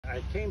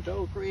I came to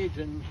Oak Ridge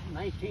in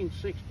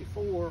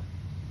 1964,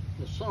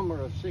 the summer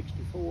of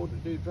 '64, to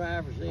do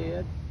driver's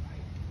ed.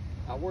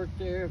 I worked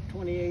there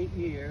 28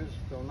 years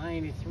till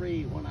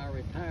 '93 when I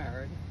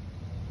retired.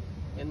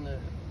 In the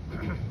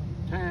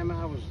time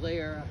I was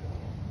there,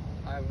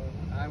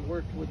 I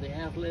worked with the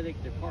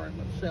athletic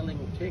department selling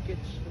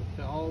tickets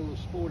to all the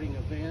sporting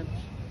events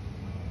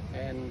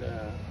and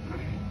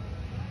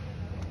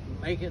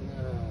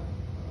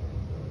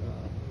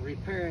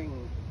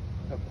repairing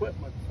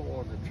equipment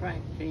for the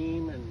track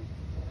team, and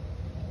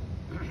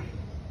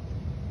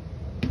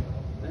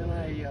then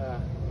I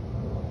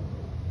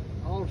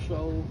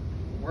also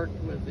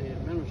worked with the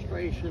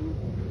administration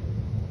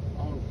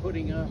on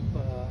putting up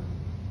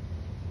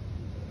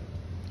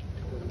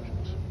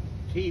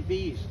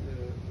TVs,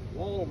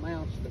 wall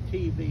mounts for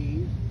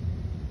TVs,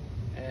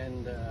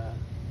 and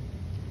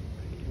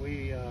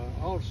we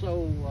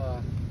also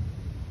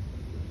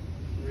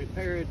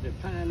repaired the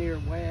Pioneer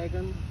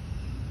Wagon,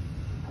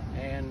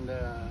 and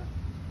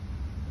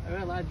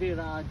well, I did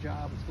odd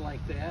jobs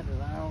like that,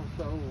 and I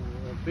also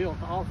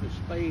built office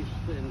space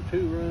in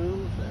 2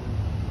 rooms, and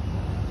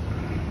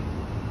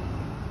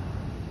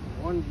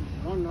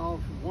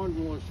one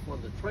was for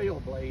the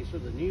Trailblazer,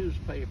 the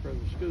newspaper,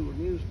 the school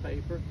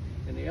newspaper,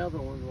 and the other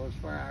one was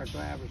for our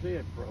driver's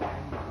ed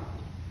program.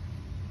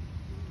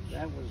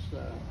 That was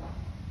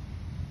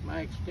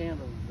my extent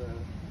of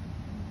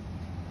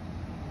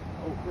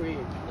Oak Ridge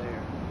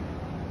there.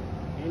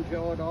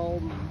 Enjoyed all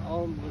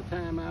the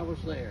time I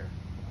was there.